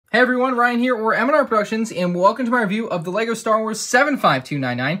Hey everyone, Ryan here, or M&R Productions, and welcome to my review of the LEGO Star Wars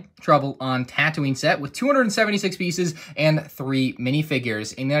 75299 Trouble on Tatooine set with 276 pieces and 3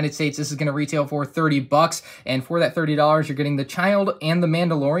 minifigures. In the United States, this is going to retail for $30, and for that $30, you're getting the child and the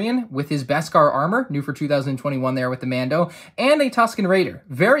Mandalorian with his Beskar Armor, new for 2021 there with the Mando, and a Tusken Raider.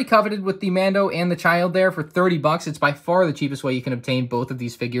 Very coveted with the Mando and the child there for $30. It's by far the cheapest way you can obtain both of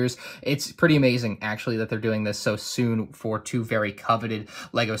these figures. It's pretty amazing, actually, that they're doing this so soon for two very coveted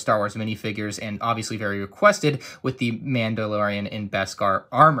LEGO Star Wars minifigures, and obviously very requested with the Mandalorian in Beskar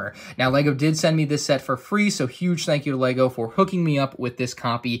Armor. Now, LEGO did send me this set for free, so huge thank you to LEGO for hooking me up with this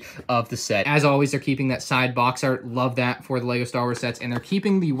copy of the set. As always, they're keeping that side box art. Love that for the LEGO Star Wars sets, and they're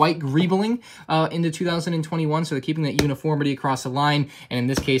keeping the white greebling into 2021, so they're keeping that uniformity across the line, and in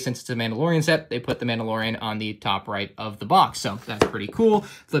this case, since it's a Mandalorian set, they put the Mandalorian on the top right of the box, so that's pretty cool.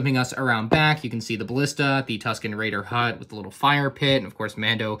 Flipping us around back, you can see the Ballista, the Tusken Raider hut with the little fire pit, and of course,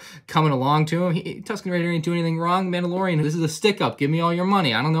 Mando coming along to him. Tusken Raider ain't doing anything wrong. Mandalorian, this is a stick-up. Give me all your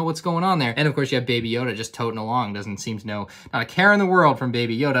money. I don't know what's going on there. And of course, you have Baby Yoda just toting along. Doesn't seem to know, not a care in the world from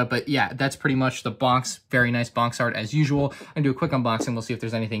Baby Yoda. But yeah, that's pretty much the box. Very nice box art as usual. I'm gonna do a quick unboxing. We'll see if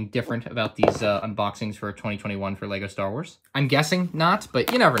there's anything different about these unboxings for 2021 for LEGO Star Wars. I'm guessing not,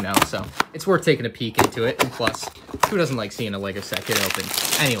 but you never know. So it's worth taking a peek into it. And plus, who doesn't like seeing a LEGO set get open?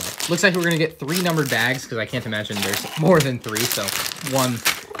 Anyway, looks like we're gonna get 3 numbered bags because I can't imagine there's more than 3. So 1,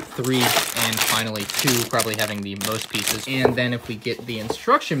 3, and finally 2, probably having the most pieces. And then if we get the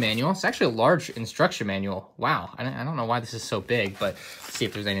instruction manual, it's actually a large instruction manual. Wow, I don't know why this is so big, but let's see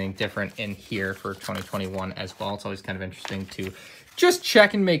if there's anything different in here for 2021 as well. It's always kind of interesting to just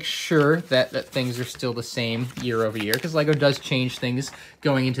check and make sure that things are still the same year over year, because LEGO does change things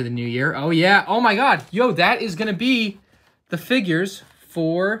going into the new year. Oh yeah, oh my god, yo, that is gonna be the figures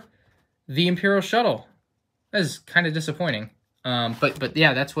for the Imperial Shuttle. That is kind of disappointing. But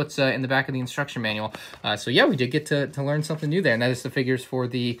yeah, that's what's in the back of the instruction manual. So yeah, we did get to learn something new there, and that is the figures for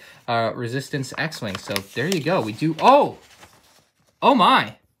the Resistance X-Wing. So there you go. We do... Oh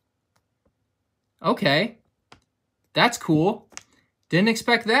my! Okay. That's cool. Didn't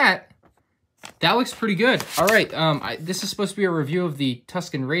expect that. That looks pretty good. All right, this is supposed to be a review of the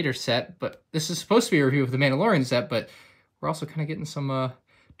Tusken Raider set, but this is supposed to be a review of the Mandalorian set, but we're also kind of getting some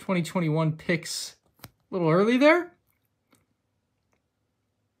 2021 picks a little early there.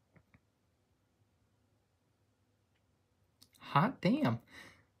 Hot damn.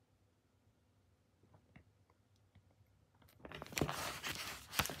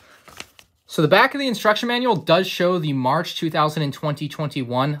 So the back of the instruction manual does show the March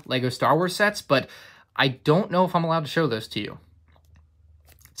 2020-21 LEGO Star Wars sets, but I don't know if I'm allowed to show those to you.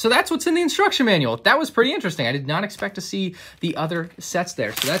 So that's what's in the instruction manual. That was pretty interesting. I did not expect to see the other sets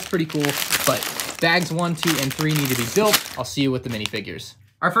there, so that's pretty cool. But bags 1, 2, and 3 need to be built. I'll see you with the minifigures.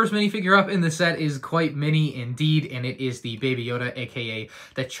 Our first minifigure up in the set is quite mini indeed, and it is the Baby Yoda, aka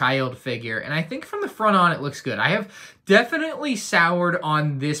the child figure. And I think from the front on, it looks good. I have definitely soured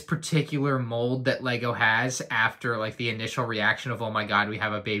on this particular mold that LEGO has after like the initial reaction of, oh my god, we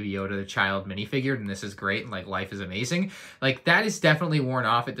have a Baby Yoda, the child minifigure, and this is great, and like life is amazing. Like that is definitely worn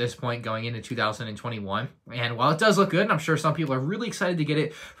off at this point going into 2021. And while it does look good, and I'm sure some people are really excited to get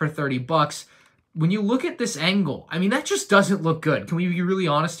it for $30, when you look at this angle, I mean, that just doesn't look good. Can we be really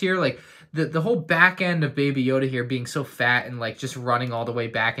honest here? Like, the whole back end of Baby Yoda here being so fat and, like, just running all the way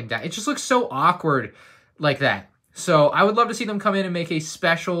back and down, it just looks so awkward like that. So I would love to see them come in and make a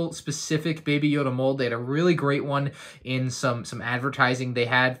special, specific Baby Yoda mold. They had a really great one in some advertising they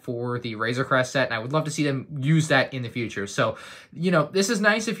had for the Razor Crest set, and I would love to see them use that in the future. So, you know, this is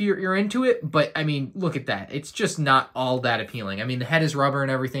nice if you're into it, but, I mean, look at that. It's just not all that appealing. I mean, the head is rubber and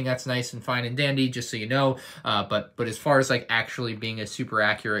everything. That's nice and fine and dandy, just so you know. But as far as, like, actually being a super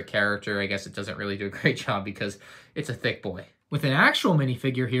accurate character, I guess it doesn't really do a great job because it's a thick boy. With an actual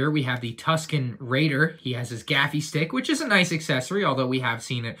minifigure here, we have the Tusken Raider. He has his gaffy stick, which is a nice accessory, although we have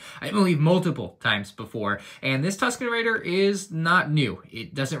seen it, I believe, multiple times before. And this Tusken Raider is not new.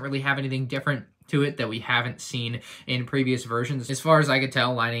 It doesn't really have anything different to it that we haven't seen in previous versions. As far as I could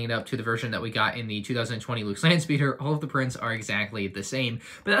tell, lining it up to the version that we got in the 2020 Luke's Landspeeder, all of the prints are exactly the same.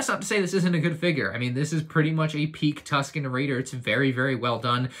 But that's not to say this isn't a good figure. I mean, this is pretty much a peak Tusken Raider. It's very, very well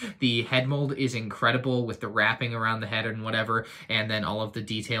done. The head mold is incredible with the wrapping around the head and whatever, and then all of the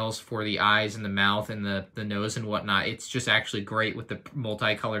details for the eyes and the mouth and the nose and whatnot. It's just actually great with the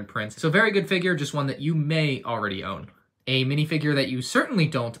multicolored prints. So very good figure, just one that you may already own. A minifigure that you certainly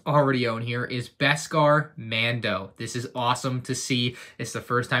don't already own here is Beskar Mando. This is awesome to see. It's the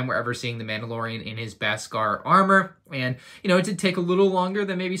first time we're ever seeing the Mandalorian in his Beskar armor. And, you know, it did take a little longer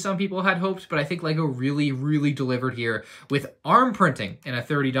than maybe some people had hoped, but I think LEGO really delivered here with arm printing in a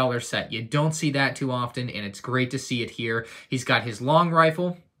 $30 set. You don't see that too often, and it's great to see it here. He's got his long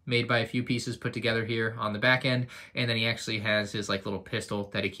rifle, made by a few pieces put together here on the back end, and then he actually has his like little pistol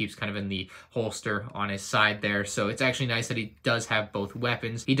that he keeps kind of in the holster on his side there. So it's actually nice that he does have both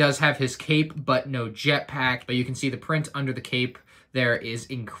weapons. He does have his cape, but no jetpack, but you can see the print under the cape there is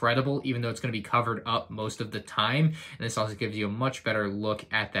incredible, even though it's going to be covered up most of the time. And this also gives you a much better look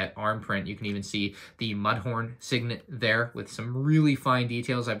at that arm print. You can even see the Mudhorn signet there with some really fine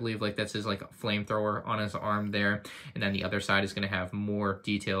details. I believe like that's his like flamethrower on his arm there. And then the other side is going to have more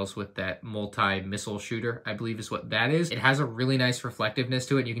details with that multi-missile shooter, I believe is what that is. It has a really nice reflectiveness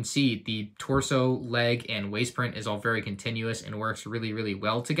to it. You can see the torso, leg, and waist print is all very continuous and works really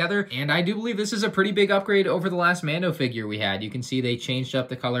well together. And I do believe this is a pretty big upgrade over the last Mando figure we had. You can see they changed up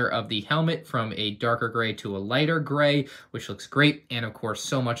the color of the helmet from a darker gray to a lighter gray, which looks great. And of course,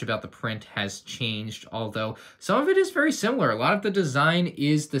 so much about the print has changed, although some of it is very similar. A lot of the design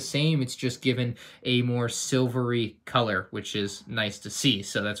is the same. It's just given a more silvery color, which is nice to see.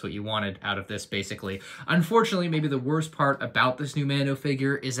 So that's what you wanted out of this, basically. Unfortunately, maybe the worst part about this new Mando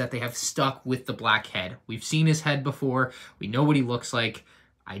figure is that they have stuck with the black head. We've seen his head before. We know what he looks like.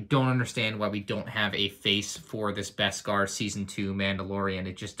 I don't understand why we don't have a face for this Beskar Season 2 Mandalorian.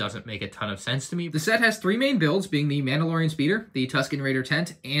 It just doesn't make a ton of sense to me. The set has three main builds, being the Mandalorian Speeder, the Tusken Raider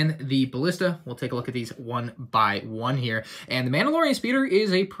Tent, and the Ballista. We'll take a look at these one by one here. And the Mandalorian Speeder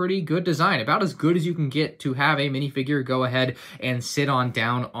is a pretty good design, about as good as you can get to have a minifigure go ahead and sit on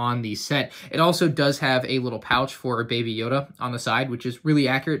down on the set. It also does have a little pouch for Baby Yoda on the side, which is really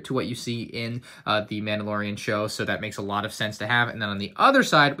accurate to what you see in the Mandalorian show, so that makes a lot of sense to have. And then on the other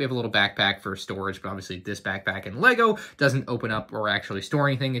side, we have a little backpack for storage, but obviously this backpack in LEGO doesn't open up or actually store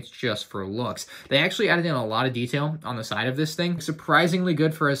anything. It's just for looks. They actually added in a lot of detail on the side of this thing. Surprisingly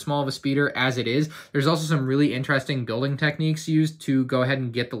good for as small of a speeder as it is. There's also some really interesting building techniques used to go ahead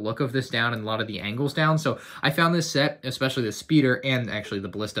and get the look of this down and a lot of the angles down. So I found this set, especially the speeder and actually the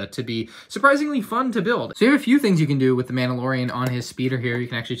Ballista, to be surprisingly fun to build. So you have a few things you can do with the Mandalorian on his speeder here. You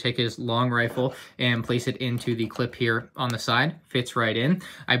can actually take his long rifle and place it into the clip here on the side. Fits right in.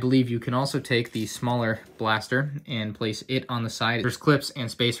 I believe you can also take the smaller blaster and place it on the side. There's clips and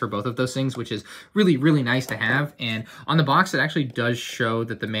space for both of those things, which is really nice to have. And on the box, it actually does show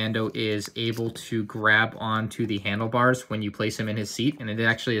that the Mando is able to grab onto the handlebars when you place him in his seat. And it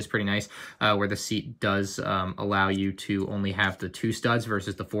actually is pretty nice where the seat does allow you to only have the 2 studs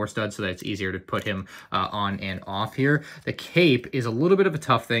versus the 4 studs, so that it's easier to put him on and off here. The cape is a little bit of a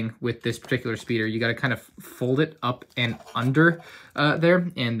tough thing with this particular speeder. You got to kind of fold it up and under there,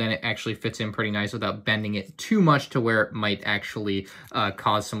 and then it actually fits in pretty nice without bending it too much to where it might actually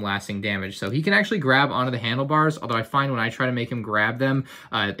cause some lasting damage. So he can actually grab onto the handlebars, although I find when I try to make him grab them,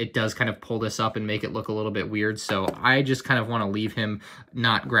 it does kind of pull this up and make it look a little bit weird. So I just kind of want to leave him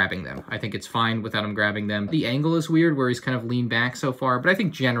not grabbing them. I think it's fine without him grabbing them. The angle is weird where he's kind of leaned back so far, but I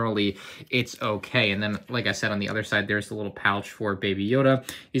think generally it's okay. And then, like I said, on the other side, there's the little pouch for Baby Yoda.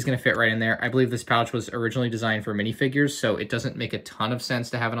 He's going to fit right in there. I believe this pouch was originally designed for minifigures, so it doesn't make a ton of sense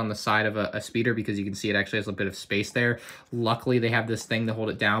to have it on the side of a speeder because you can see it actually has a bit of space there. Luckily, they have this thing to hold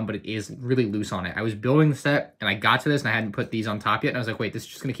it down, but it is really loose on it. I was building the set and I got to this and I hadn't put these on top yet, and I was like, wait, this is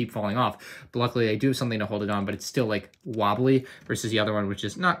just going to keep falling off. But luckily, they do have something to hold it on, but it's still like wobbly versus the other one, which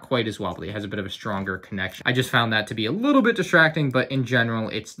is not quite as wobbly. It has a bit of a stronger connection. I just found that to be a little bit distracting, but in general,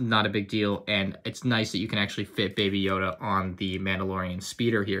 it's not a big deal, and it's nice that you can actually fit Baby Yoda on the Mandalorian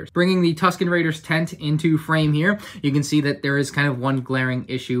speeder here. Bringing the Tusken Raider's tent into frame here, you can see that there is kind of one glaring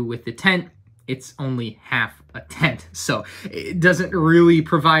issue with the tent. It's only half a tent, so it doesn't really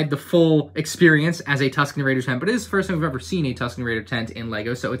provide the full experience as a Tusken Raider tent, but it is the first time we've ever seen a Tusken Raider tent in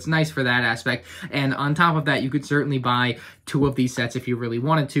LEGO, so it's nice for that aspect. And on top of that, you could certainly buy 2 of these sets if you really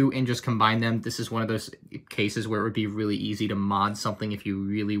wanted to and just combine them. This is one of those cases where it would be really easy to mod something if you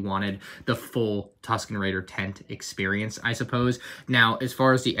really wanted the full Tusken Raider tent experience, I suppose. Now, as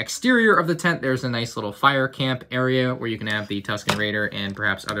far as the exterior of the tent, there's a nice little fire camp area where you can have the Tusken Raider and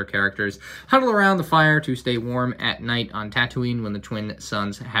perhaps other characters huddle around the fire to stay warm at night on Tatooine when the twin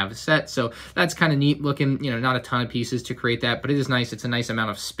suns have set. So that's kind of neat looking, you know, not a ton of pieces to create that, but it is nice. It's a nice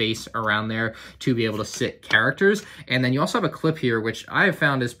amount of space around there to be able to sit characters. And then you also have a clip here, which I have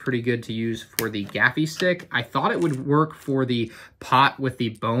found is pretty good to use for the gaffy stick. I thought it would work for the pot with the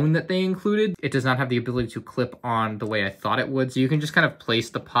bone that they included. It does not have the ability to clip on the way I thought it would. So you can just kind of place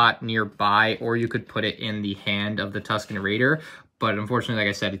the pot nearby, or you could put it in the hand of the Tusken Raider. But unfortunately, like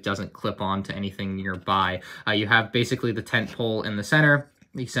I said, it doesn't clip on to anything nearby. You have basically the tent pole in the center,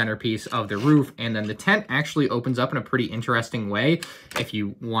 the centerpiece of the roof, and then the tent actually opens up in a pretty interesting way if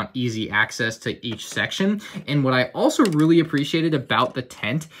you want easy access to each section. And what I also really appreciated about the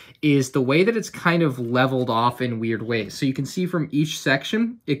tent is the way that it's kind of leveled off in weird ways. So you can see from each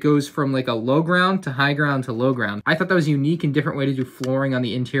section, it goes from like a low ground to high ground to low ground. I thought that was a unique and different way to do flooring on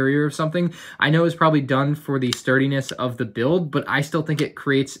the interior of something. I know it's probably done for the sturdiness of the build, but I still think it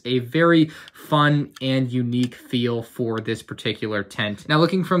creates a very fun and unique feel for this particular tent. Now,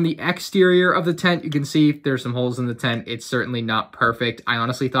 looking from the exterior of the tent, you can see there's some holes in the tent. It's certainly not perfect. I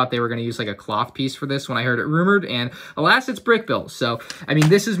honestly thought they were going to use like a cloth piece for this when I heard it rumored, and alas, it's brick built. So, I mean,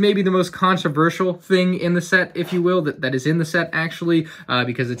 this is maybe the most controversial thing in the set, if you will, that is in the set actually,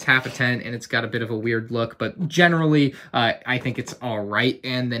 because it's half a tent and it's got a bit of a weird look, but generally, I think it's all right.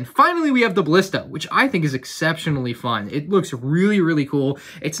 And then finally, we have the Ballista, which I think is exceptionally fun. It looks really, really cool.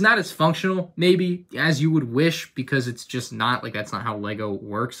 It's not as functional, maybe, as you would wish, because it's just not, like, that's not how LEGO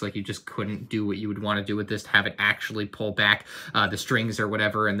works. Like, you just couldn't do what you would want to do with this to have it actually pull back the strings or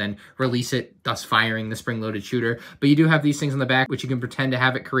whatever and then release it, thus firing the spring-loaded shooter. But you do have these things on the back, which you can pretend to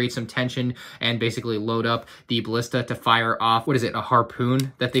have it create some tension and basically load up the Ballista to fire off, what is it, a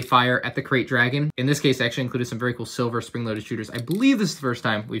harpoon that they fire at the Crate Dragon. In this case, they actually included some very cool silver spring-loaded shooters. I believe this is the first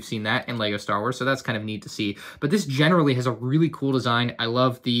time we've seen that in LEGO Star Wars, so that's kind of neat to see. But this generally has a really cool design. I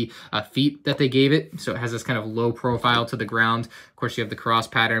love the feet that they gave it, so it has this kind of low profile to the ground. Of course, you have the cross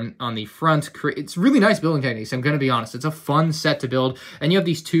pattern on the front. It's really nice building techniques, I'm going to be honest. It's a fun set to build. And you have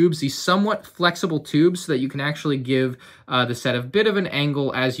these tubes, these somewhat flexible tubes, so that you can actually give the set a bit of an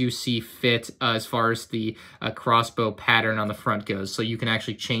angle as you see fit as far as the crossbow pattern on the front goes. So you can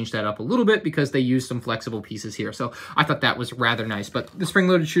actually change that up a little bit because they use some flexible pieces here. So I thought that was rather nice. But the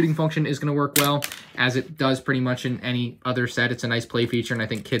spring-loaded shooting function is going to work well, as it does pretty much in any other set. It's a nice play feature, and I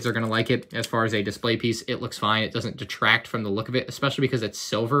think kids are going to like it. As far as a display piece, it looks fine. It doesn't detract from the look of it, especially because it's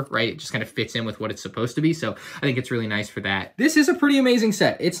silver, right? It just kind of fits in with what it's supposed to be. So I think it's really nice for that. This is a pretty amazing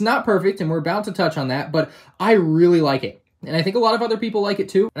set. It's not perfect, and we're about to touch on that, but I really like it. And I think a lot of other people like it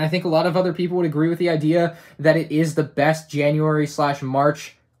too. And I think a lot of other people would agree with the idea that it is the best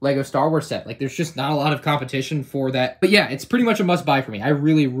January/March LEGO Star Wars set. Like, there's just not a lot of competition for that. But yeah, it's pretty much a must-buy for me. I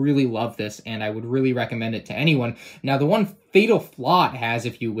really, really love this, and I would really recommend it to anyone. Now, the one fatal flaw it has,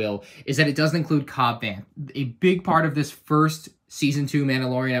 if you will, is that it doesn't include Cobb Vanth. A big part of this first Season 2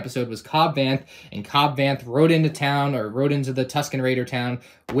 Mandalorian episode was Cobb Vanth, and Cobb Vanth rode into town, or rode into the Tusken Raider town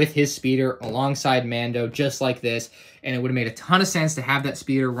with his speeder alongside Mando, just like this, and it would have made a ton of sense to have that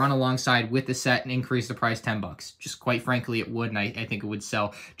speeder run alongside with the set and increase the price $10. Just quite frankly, it would, and I think it would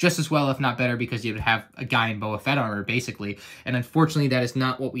sell just as well, if not better, because you would have a guy in Boba Fett armor, basically. And unfortunately, that is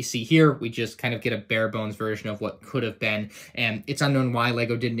not what we see here. We just kind of get a bare-bones version of what could have been, and it's unknown why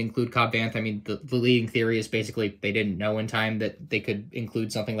LEGO didn't include Cobb Vanth. I mean, the leading theory is basically they didn't know in time that they could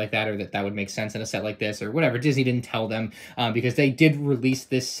include something like that, or that would make sense in a set like this, or whatever. Disney didn't tell them, because they did release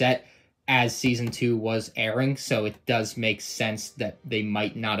this set as Season 2 was airing, so it does make sense that they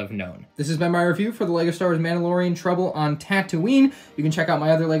might not have known. This has been my review for the LEGO Star Wars Mandalorian Trouble on Tatooine. You can check out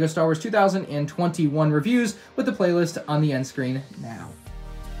my other LEGO Star Wars 2021 reviews with the playlist on the end screen now.